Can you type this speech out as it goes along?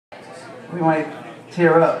We might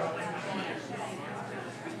tear up.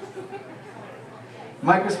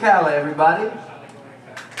 Mike Rizkalla, everybody.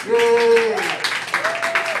 Yay!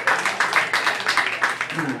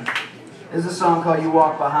 This is a song called You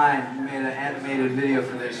Walk Behind. We made an animated video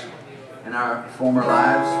for this in our former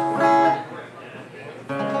lives.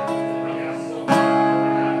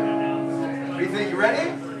 What do you think? You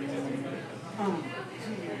ready?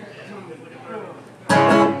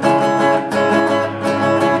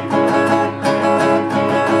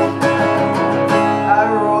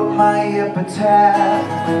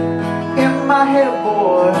 In my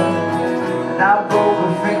headboard, and I broke a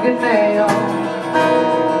fingernail.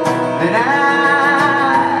 Then I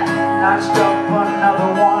notched up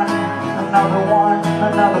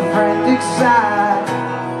another frantic sigh,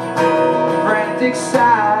 frantic sigh.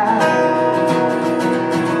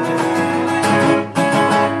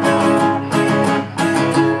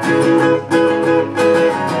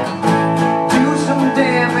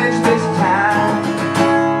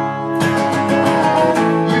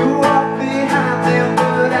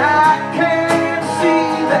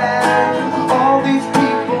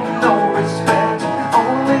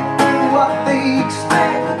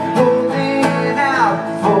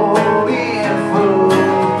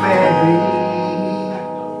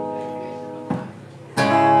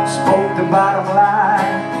 The bottom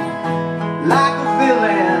line like a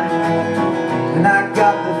villain, and I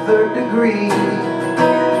got the third degree,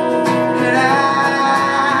 and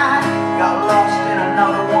I got lost in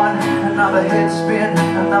another head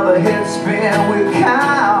spin with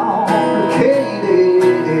complicated.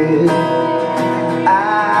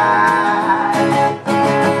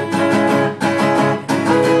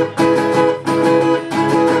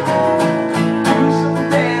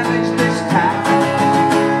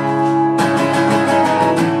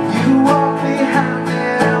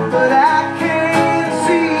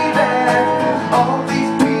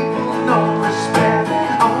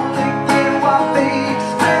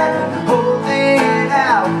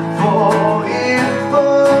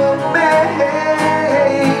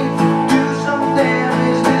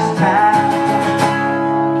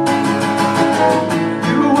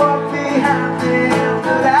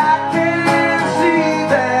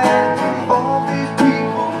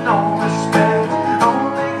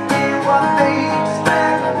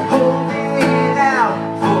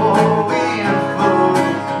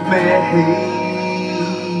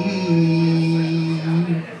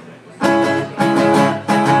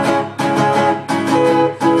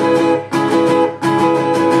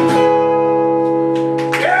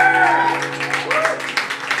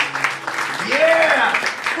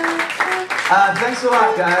 Thanks a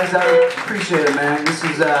lot, guys. I appreciate it, man. This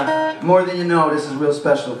is more than you know. This is real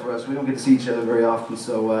special for us. We don't get to see each other very often,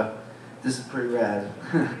 so this is pretty rad.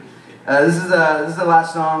 This is the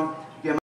last song.